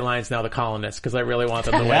Minority Alliance now the colonists, because I really want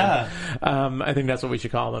them to win. I think that's what we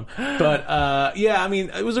should call them. But, I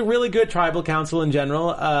mean, it was a really good tribal council in general.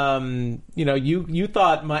 You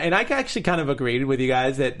thought, and I actually kind of agreed with you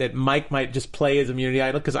guys that Mike might just play his immunity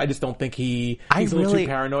idol, because I just don't think he's a little too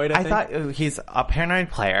paranoid, I think. Thought he's a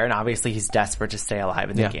paranoid player, and obviously he's desperate to stay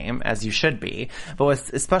alive in the game, as you should be.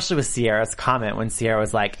 But especially with Sierra's comment, when Sierra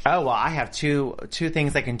was like, oh, well, I have two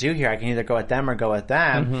things I can do here. I can either go with them or go with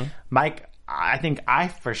them. Mike, I think I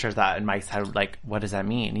for sure thought in Mike's head, like, what does that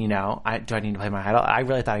mean? Do I need to play my idol? I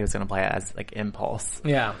really thought he was going to play it as like impulse.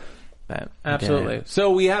 Yeah. But absolutely.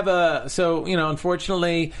 So we have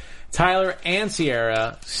unfortunately, Tyler and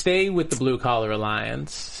Sierra stay with the Blue Collar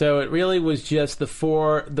Alliance. So it really was just the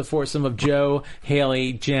foursome of Joe,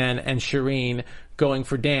 Haley, Jen, and Shireen going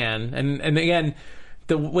for Dan. And again,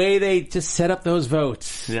 the way they just set up those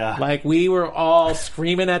votes. Yeah. Like, we were all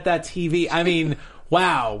screaming at that TV. I mean,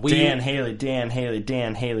 wow. Dan, Haley, Dan, Haley,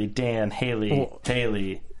 Dan, Haley, Dan, Haley,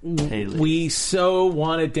 Haley. Haley. We so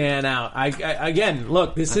wanted Dan out. Again,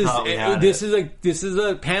 look, this is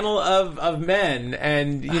a panel of men,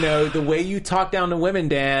 and the way you talk down to women,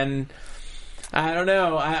 Dan. I don't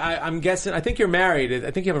know. I'm guessing. I think you're married.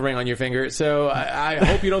 I think you have a ring on your finger. So I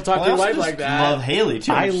hope you don't talk to your wife like that. I love Haley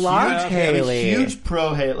too. I loved Haley. I'm a huge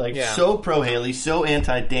pro Haley, so pro Haley, so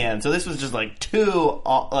anti Dan. So this was just like too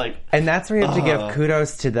And that's where you have to give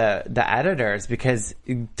kudos to the editors, because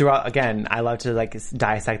throughout, again, I love to like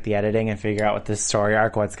dissect the editing and figure out what the story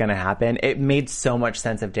arc, what's going to happen. It made so much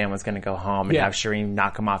sense if Dan was going to go home and have Shireen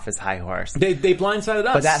knock him off his high horse. They blindsided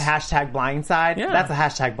us. But that hashtag blindside, that's a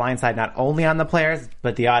hashtag blindside not only on the players,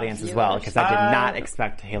 but the audience as well, because I did not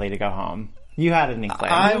expect Haley to go home. You had an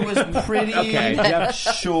inkling. I was pretty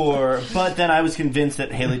sure, but then I was convinced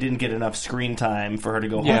that Haley didn't get enough screen time for her to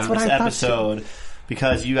go home this episode.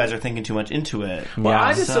 Because you guys are thinking too much into it. Well,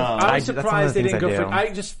 I was surprised they didn't go for. I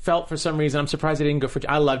just felt for some reason. I'm surprised they didn't go for.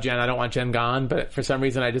 I love Jen. I don't want Jen gone, but for some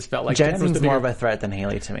reason I just felt like Jen seems more of a threat than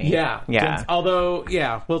Haley to me. Yeah. Although,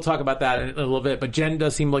 we'll talk about that in a little bit. But Jen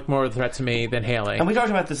does seem like more of a threat to me than Haley. And we talked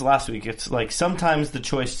about this last week. It's like sometimes the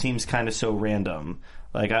choice seems kind of so random.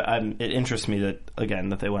 Like, it interests me that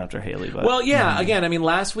they went after Haley. But well, yeah. Again, I mean,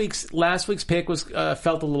 last week's pick was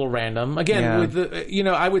felt a little random. Again, with the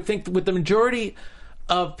I would think with the majority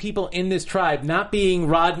of people in this tribe not being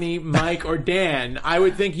Rodney, Mike, or Dan, I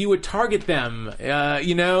would think you would target them.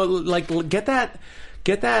 Like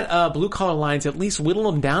get that blue collar lines, at least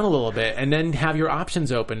whittle them down a little bit, and then have your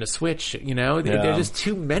options open to switch. There's just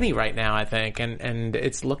too many right now, I think, and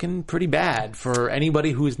it's looking pretty bad for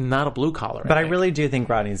anybody who's not a blue collar. But I really do think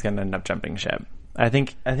Rodney's going to end up jumping ship. I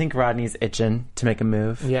think Rodney's itching to make a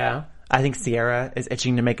move. Yeah. I think Sierra is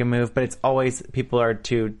itching to make a move, but it's always people are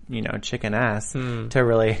too, chicken ass to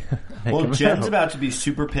really make a move. Jen's about to be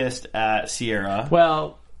super pissed at Sierra.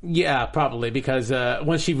 Well, yeah, probably, because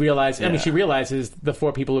once she realized, she realizes the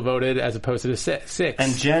 4 people who voted as opposed to the 6.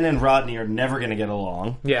 And Jen and Rodney are never going to get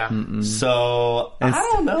along. Yeah. So, I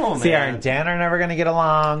don't know, man. Sierra and Dan are never going to get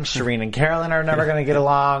along. Shireen and Carolyn are never going to get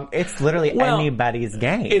along. It's literally anybody's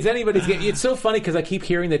game. It's anybody's game. It's so funny because I keep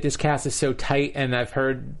hearing that this cast is so tight, and I've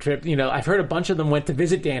heard a bunch of them went to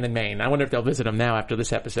visit Dan in Maine. I wonder if they'll visit him now after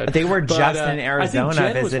this episode. They were just in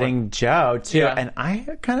Arizona visiting Joe, too. Yeah. And I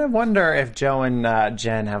kind of wonder if Joe and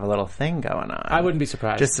Jen have a little thing going on. I wouldn't be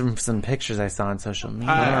surprised. Just some pictures I saw on social media.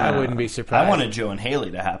 I wouldn't be surprised. I wanted Joe and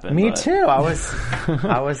Haley to happen. Me too. I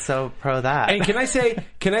was so pro that. And can I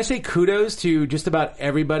say kudos to just about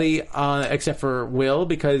everybody except for Will,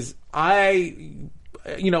 because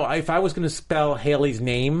if I was going to spell Haley's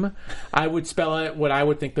name, I would spell it what I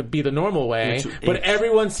would think would be the normal way. But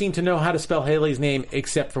everyone seemed to know how to spell Haley's name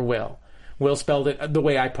except for Will. Will spelled it the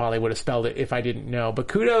way I probably would have spelled it if I didn't know.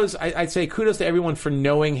 But I'd say kudos to everyone for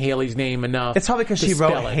knowing Haley's name enough. It's probably because she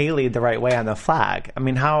wrote Haley the right way on the flag. I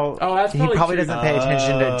mean, he probably doesn't pay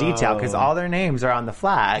attention to detail because all their names are on the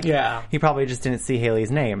flag. Yeah. He probably just didn't see Haley's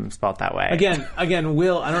name spelled that way. Again,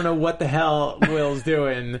 Will, I don't know what the hell Will's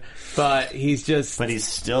doing, but he's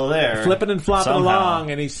still there. Flipping and flopping along,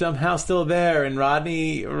 and he's somehow still there, and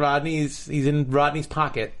Rodney's in Rodney's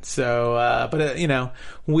pocket. So, I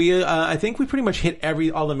think we pretty much hit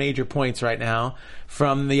all the major points right now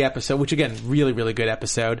from the episode, which again, really, really good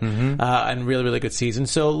episode, and really, really good season.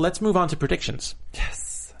 So let's move on to predictions.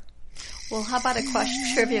 Yes. Well, how about a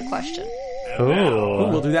trivia question? Ooh,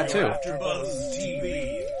 we'll do that too. AfterBuzz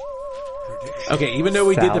TV. Okay, even though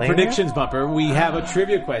we did the Sally? Predictions bumper, we have a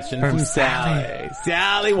trivia question from Sally.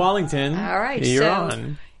 Sally Wallington. All right, you're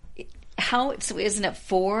on. So isn't it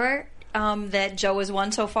 4 that Joe has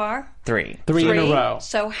won so far? 3 in a row.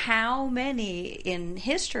 So how many in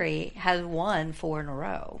history has won 4 in a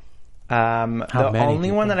row? The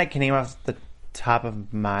only one that I can name off the top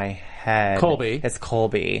of my head is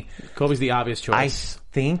Colby. Colby's the obvious choice. I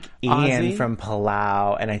think Ian from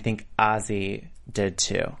Palau, and I think Ozzy did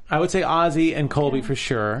too. I would say Ozzy and Colby for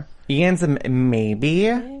sure. Ian's a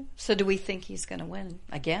maybe. So do we think he's going to win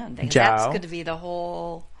again? Because Joe. that's going to be the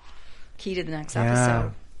whole key to the next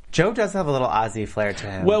episode. Joe does have a little Aussie flair to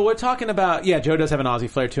him. Well, we're talking about, Joe does have an Aussie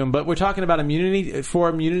flair to him, but we're talking about 4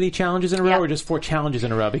 immunity challenges in a row, or just 4 challenges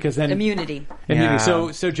in a row? Because then immunity. Yeah.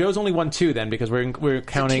 So Joe's only won 2 then, because we're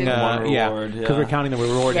counting because we're counting the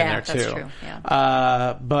reward in there too. That's true.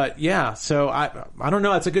 Yeah. So I don't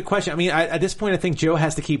know. That's a good question. I mean, at this point, I think Joe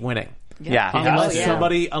has to keep winning. Yeah.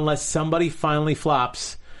 Unless somebody finally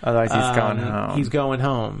flops. Otherwise, he's going home. He's going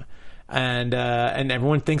home. And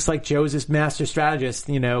everyone thinks like Joe's this master strategist,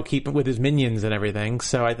 keeping with his minions and everything.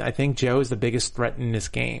 So I think Joe is the biggest threat in this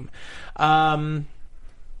game. But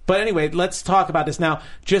anyway, let's talk about this now.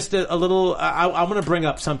 Just a little. I want to bring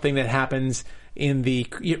up something that happens in the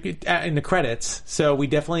credits. So we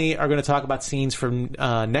definitely are going to talk about scenes from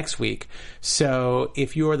next week. So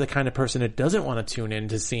if you're the kind of person that doesn't want to tune in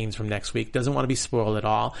to scenes from next week, doesn't want to be spoiled at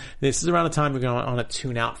all, this is around the time we're going to want to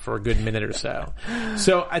tune out for a good minute or so.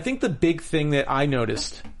 So I think the big thing that I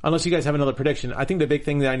noticed, unless you guys have another prediction, I think the big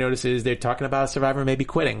thing that I noticed is they're talking about a survivor maybe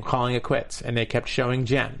quitting, calling it quits, and they kept showing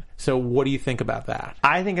Jen. So what do you think about that?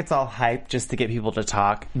 I think it's all hype just to get people to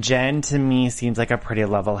talk. Jen, to me, seems like a pretty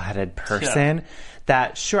level-headed person. Yeah.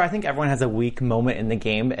 That, sure, I think everyone has a weak moment in the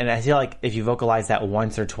game, and I feel like if you vocalize that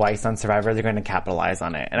once or twice on Survivor, they're going to capitalize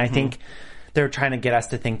on it. And I think they're trying to get us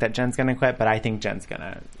to think that Jen's going to quit, but I think Jen's going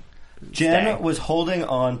to Jen was holding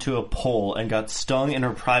on to a pole and got stung in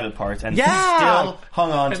her private parts, and still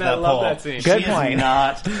hung on to that pole. That scene. Good she point. Is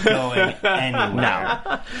not going anywhere.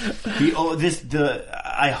 No.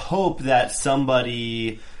 I hope that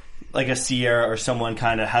somebody like a Sierra or someone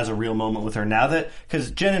kind of has a real moment with her now that,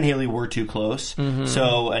 because Jen and Haley were too close.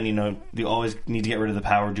 So, and you always need to get rid of the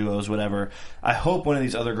power duos, whatever. I hope one of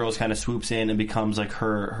these other girls kind of swoops in and becomes like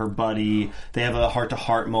her buddy. They have a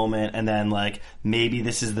heart-to-heart moment, and then like maybe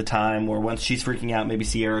this is the time where once she's freaking out, maybe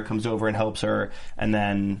Sierra comes over and helps her, and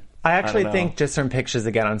then I actually think, just from pictures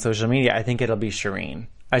again on social media, I think it'll be Shireen.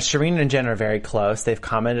 Shireen and Jen are very close. They've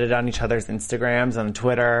commented on each other's Instagrams, on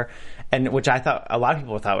Twitter, and which I thought a lot of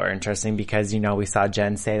people thought were interesting because, we saw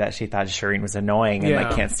Jen say that she thought Shireen was annoying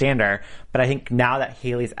and can't stand her. But I think now that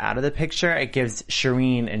Haley's out of the picture, it gives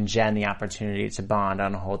Shireen and Jen the opportunity to bond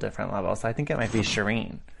on a whole different level. So I think it might be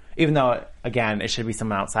Shireen. Even though, again, it should be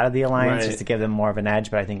someone outside of the alliance just to give them more of an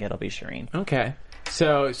edge, but I think it'll be Shireen. Okay.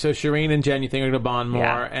 So Shireen and Jen, you think are going to bond more?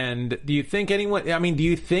 Yeah. And do you think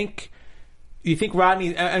you think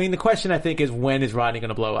Rodney... I mean, the question, I think, is when is Rodney going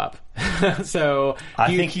to blow up? I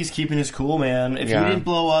think he's keeping his cool, man. If he didn't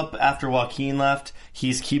blow up after Joaquin left,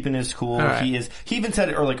 he's keeping his cool. Right. He even said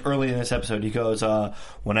it early in this episode. He goes,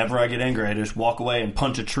 whenever I get angry, I just walk away and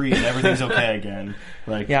punch a tree and everything's okay again.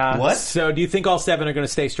 Like, what? So do you think all 7 are going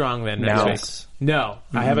to stay strong then next week? No.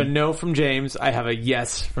 I have a no from James. I have a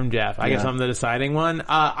yes from Jeff. I guess I'm the deciding one.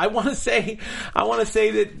 I want to say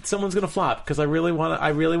that someone's going to flop because I really want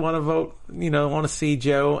to vote, I want to see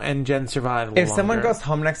Joe and Jen survive If someone goes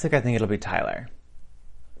home next week, I think it'll be Tyler.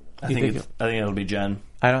 I think it'll be Jen.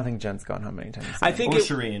 I don't think Jen's going home anytime soon.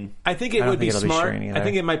 Shireen. I think it would be smart. I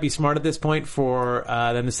think it might be smart at this point for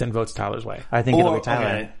them to send votes Tyler's way. I think it'll be Tyler.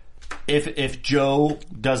 Okay. If Joe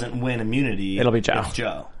doesn't win immunity, it'll be Joe. It's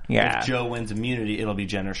Joe. Yeah. If Joe wins immunity, it'll be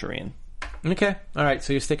Jen or Shireen. Okay. All right.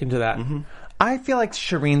 So you're sticking to that. Mm-hmm. I feel like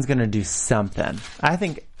Shireen's going to do something. I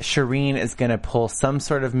think Shireen is going to pull some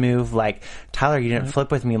sort of move like, Tyler, you didn't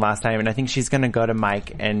flip with me last time. And I think she's going to go to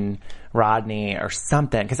Mike and Rodney or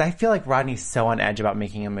something. Because I feel like Rodney's so on edge about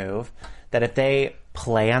making a move that if they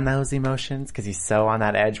play on those emotions, because he's so on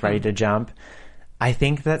that edge, ready to jump, I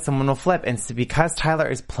think that someone will flip. And so because Tyler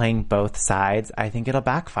is playing both sides, I think it'll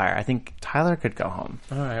backfire. I think Tyler could go home.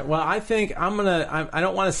 All right. Well, I think I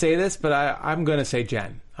don't want to say this, but I'm going to say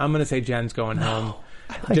Jen. I'm going to say Jen's going home.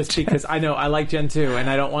 Just because I know I like Jen too, and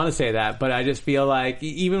I don't want to say that, but I just feel like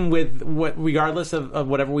even with regardless of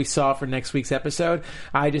whatever we saw for next week's episode,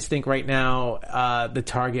 I just think right now the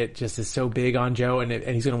target just is so big on Joe, and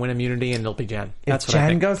he's going to win immunity, and it'll be Jen. That's if what I Jen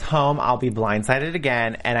think. goes home, I'll be blindsided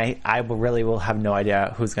again, and I really will have no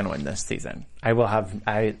idea who's going to win this season. I will have.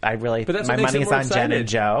 I really. But that's my money is on Jen and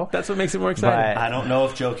Joe. That's what makes it more exciting. I don't know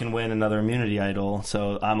if Joe can win another immunity idol,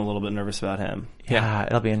 so I'm a little bit nervous about him. Yeah,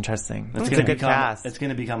 it'll be interesting. It's a good cast. It's going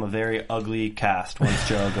to become a very ugly cast once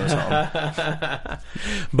Joe goes home.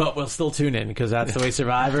 But we'll still tune in because that's the way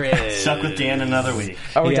Survivor is. Stuck with Dan another week.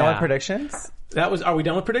 Are we done with predictions? Are we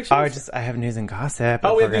done with predictions? I have news and gossip.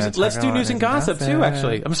 Oh, let's do news and gossip too.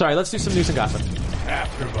 Actually, I'm sorry. Let's do some news and gossip.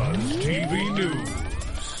 AfterBuzz TV News.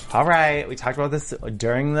 All right, we talked about this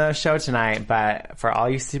during the show tonight, but for all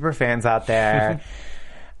you super fans out there,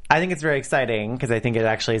 I think it's very exciting because I think it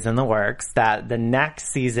actually is in the works that the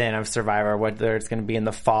next season of Survivor, whether it's going to be in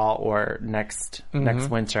the fall or next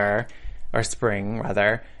winter or spring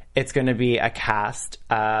rather, it's going to be a cast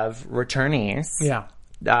of returnees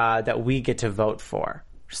that we get to vote for.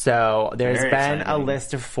 So there's been a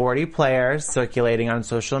list of 40 players circulating on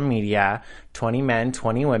social media, 20 men,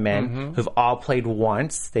 20 women, who've all played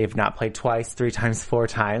once. They've not played twice, 3 times, 4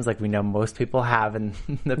 times, like we know most people have in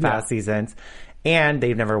the past seasons. And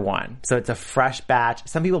they've never won. So it's a fresh batch.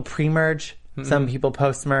 Some people pre-merge, some people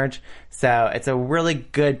post-merge. So it's a really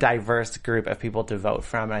good, diverse group of people to vote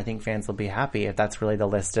from. And I think fans will be happy if that's really the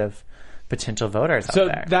list of potential voters out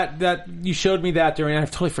there. So that you showed me that during, I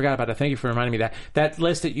totally forgot about it. Thank you for reminding me that. That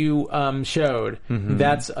list that you showed,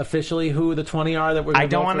 that's officially who the 20 are that we're going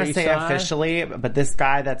to vote for. I don't want to say officially, but this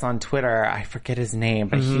guy that's on Twitter, I forget his name,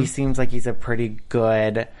 but he seems like he's a pretty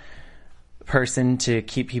good person to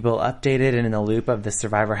keep people updated and in the loop of the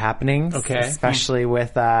Survivor happenings, especially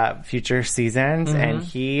with future seasons. And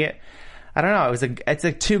I don't know, it's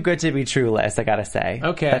a too good to be true list, I gotta say.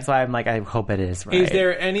 Okay. That's why I'm like, I hope it is right. Is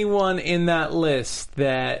there anyone in that list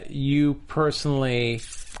that you personally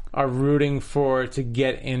are rooting for to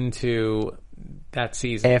get into that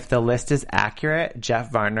season? If the list is accurate,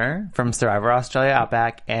 Jeff Varner from Survivor Australia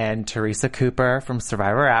Outback and Teresa Cooper from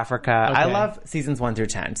Survivor Africa. I love seasons 1 through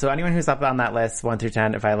 10. So anyone who's up on that list, 1 through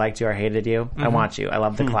 10, if I liked you or hated you, I want you. I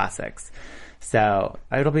love the classics. So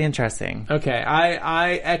it'll be interesting. Okay,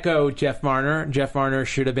 I echo Jeff Varner. Jeff Varner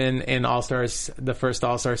should have been in All-Stars, the first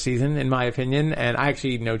All-Star season, in my opinion. And I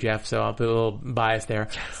actually know Jeff, so I'll be a little biased there.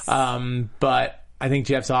 Yes. But I think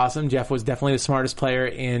Jeff's awesome. Jeff was definitely the smartest player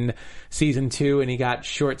in season 2, and he got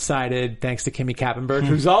short-sighted thanks to Kimmy Kappenberg,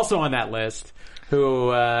 who's also on that list. Kimmy's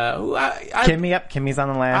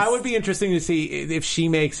on the list. I would be interesting to see if she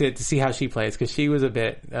makes it, to see how she plays, because she was a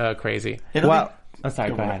bit crazy. Go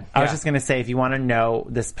ahead. I was just going to say, if you want to know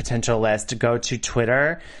this potential list, go to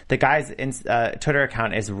Twitter. The guy's Twitter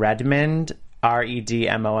account is Redmond,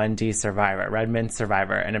 Redmond Survivor, Redmond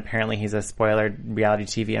Survivor, and apparently he's a spoiler reality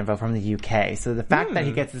TV info from the UK. So the fact that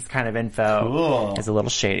he gets this kind of info is a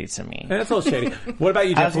little shady to me. Yeah, that's a little shady. What about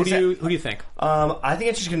you, Jeff? Who do you think? I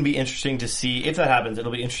think it's just going to be interesting to see, if that happens,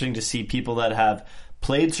 it'll be interesting to see people that have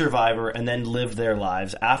played Survivor and then lived their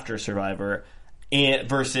lives after Survivor,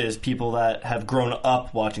 versus people that have grown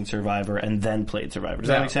up watching Survivor and then played Survivor. Does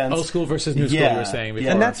that make sense? Old school versus new school, you were saying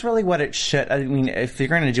before. And that's really what it should. I mean, if you're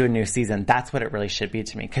going to do a new season, that's what it really should be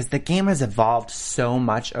to me. Because the game has evolved so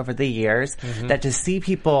much over the years that to see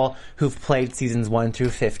people who've played seasons 1 through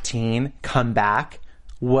 15 come back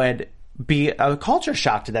would be a culture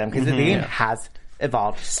shock to them. Because the game has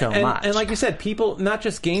evolved so much. And like you said, people, not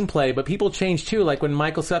just gameplay, but people change too. Like when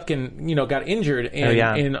Michael Sutkin, got injured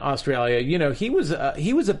in Australia, he was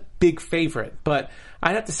a big favorite. But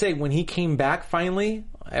I'd have to say, when he came back finally,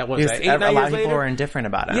 a lot of people were indifferent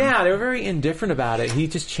about him. Yeah, they were very indifferent about it. He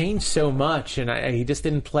just changed so much, and he just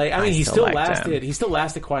didn't play. I mean, he still lasted. He still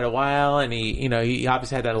lasted quite a while, and he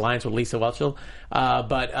obviously had that alliance with Lisa Whelchel.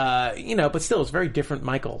 But still, it's very different,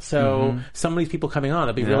 Michael. So some of these people coming on,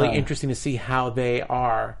 it'll be really interesting to see how they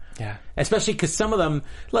are. Yeah. Especially because some of them,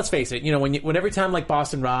 let's face it, when every time like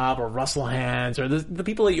Boston Rob or Russell Hands or the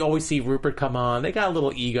people that you always see Rupert come on, they got a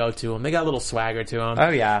little ego to them. They got a little swagger to them. Oh,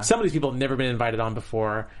 yeah. Some of these people have never been invited on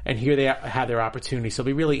before, and here they have their opportunity. So it'll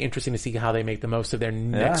be really interesting to see how they make the most of their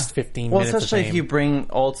next 15 minutes. Well, especially if you bring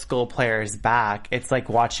old school players back, it's like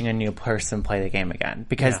watching a new person play the game again.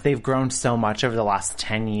 Because they've grown so much over the last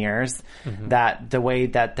 10 years that the way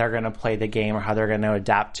that they're going to play the game or how they're going to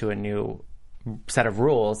adapt to a new set of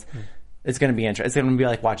rules is going to be interesting. It's going to be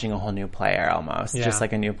like watching a whole new player almost. Just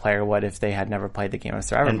like a new player would if they had never played the game of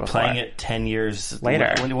Survivor before. And playing it 10 years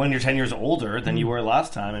later. When you're 10 years older than you were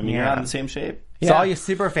last time. I mean, you're not in the same shape. So all you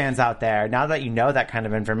super fans out there, now that you know that kind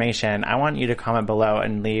of information, I want you to comment below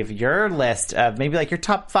and leave your list of maybe like your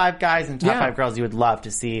top 5 guys and top 5 girls you would love to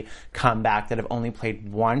see come back that have only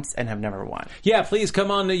played once and have never won. Yeah, please come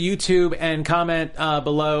on to YouTube and comment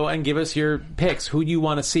below and give us your picks. Who do you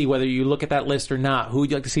want to see, whether you look at that list or not? Who would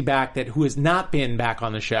you like to see back who has not been back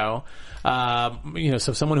on the show?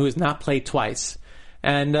 So someone who has not played twice.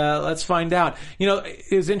 And let's find out.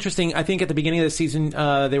 It was interesting. I think at the beginning of the season,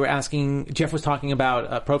 they were asking. Jeff was talking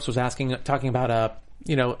about. Probst was talking about.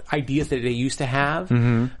 Ideas that they used to have,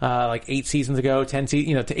 like 8 seasons ago, 10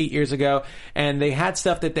 to 8 years ago, and they had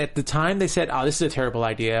stuff that at the time they said, "Oh, this is a terrible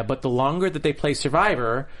idea." But the longer that they play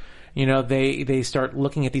Survivor, they start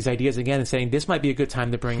looking at these ideas again and saying, this might be a good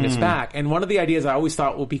time to bring this back. And one of the ideas I always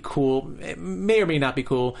thought would be cool, it may or may not be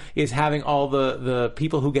cool, is having all the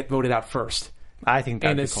people who get voted out first. I think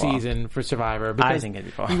that'd in a be cool. season for Survivor. I think it'd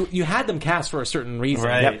be cool. You had them cast for a certain reason.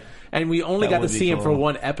 Right. Yep. And we only got to see him for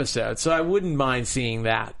one episode. So I wouldn't mind seeing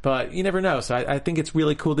that. But you never know. So I think it's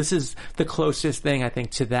really cool. This is the closest thing, I think,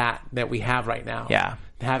 to that we have right now. Yeah.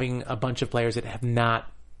 Having a bunch of players that have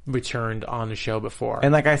not returned on the show before.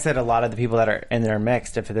 And like I said, a lot of the people that are in there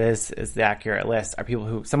mixed, if this is the accurate list, are people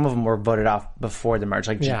who, some of them were voted off before the merge,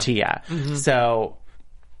 like Jatia. So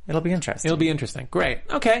it'll be interesting. Great.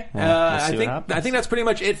 Okay. I think that's pretty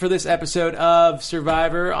much it for this episode of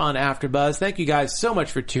Survivor on AfterBuzz. Thank you guys so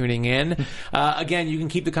much for tuning in. Again, you can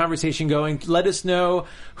keep the conversation going. Let us know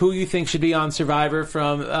who you think should be on Survivor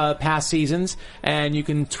from past seasons, and you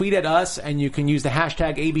can tweet at us, and you can use the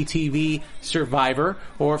hashtag ABTVSurvivor,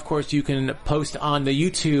 or of course you can post on the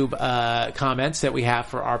YouTube comments that we have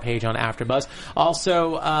for our page on AfterBuzz.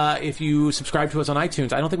 Also, if you subscribe to us on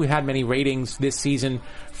iTunes, I don't think we've had many ratings this season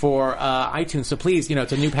for iTunes, so please,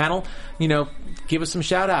 it's a new panel, give us some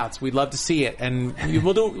shout outs. We'd love to see it, and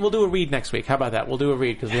we'll do a read next week. How about that? We'll do a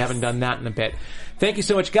read because we haven't done that in a bit. Thank you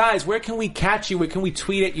so much, guys. Where can we catch you? Where can we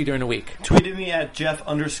tweet at you during the week? Tweet at me at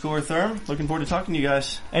Jeff_Therm. Looking forward to talking to you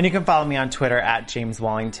guys. And you can follow me on Twitter at James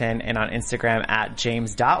Wallington and on Instagram at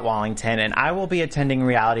James.Wallington. And I will be attending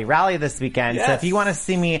Reality Rally this weekend. Yes. So if you want to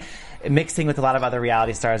see me mixing with a lot of other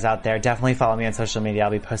reality stars out there, definitely follow me on social media.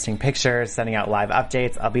 I'll be posting pictures, sending out live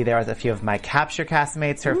updates. I'll be there with a few of my Capture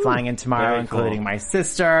castmates who are flying in tomorrow, including my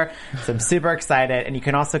sister. So I'm super excited. And you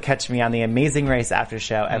can also catch me on the Amazing Race After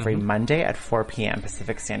Show every Monday at 4 p.m. p.m.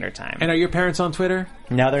 Pacific Standard Time. And are your parents on Twitter?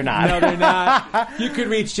 No, they're not. No, they're not. You could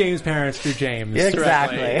reach James' parents through James.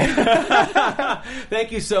 Exactly.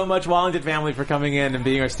 Thank you so much, Wallington family, for coming in and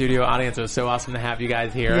being our studio audience. It was so awesome to have you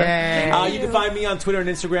guys here. Yay. You can find me on Twitter and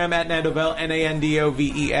Instagram at Nandovel,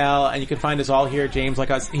 Nandovel, and you can find us all here, James,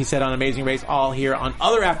 like he said on Amazing Race, all here on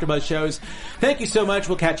other AfterBuzz shows. Thank you so much.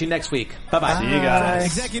 We'll catch you next week. Bye-bye. See you guys.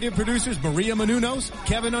 Executive producers Maria Menounos,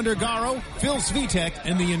 Kevin Undergaro, Phil Svitek,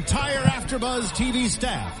 and the entire AfterBuzz TV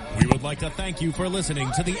staff. We would like to thank you for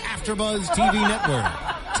listening to the AfterBuzz TV network.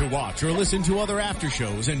 To watch or listen to other after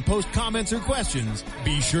shows and post comments or questions,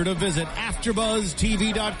 be sure to visit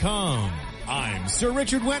AfterBuzzTV.com. I'm Sir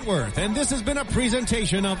Richard Wentworth, and this has been a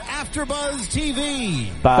presentation of AfterBuzz TV.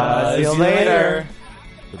 Buzz you later.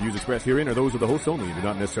 The views expressed herein are those of the hosts only and do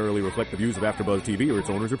not necessarily reflect the views of AfterBuzz TV or its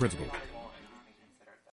owners or principals.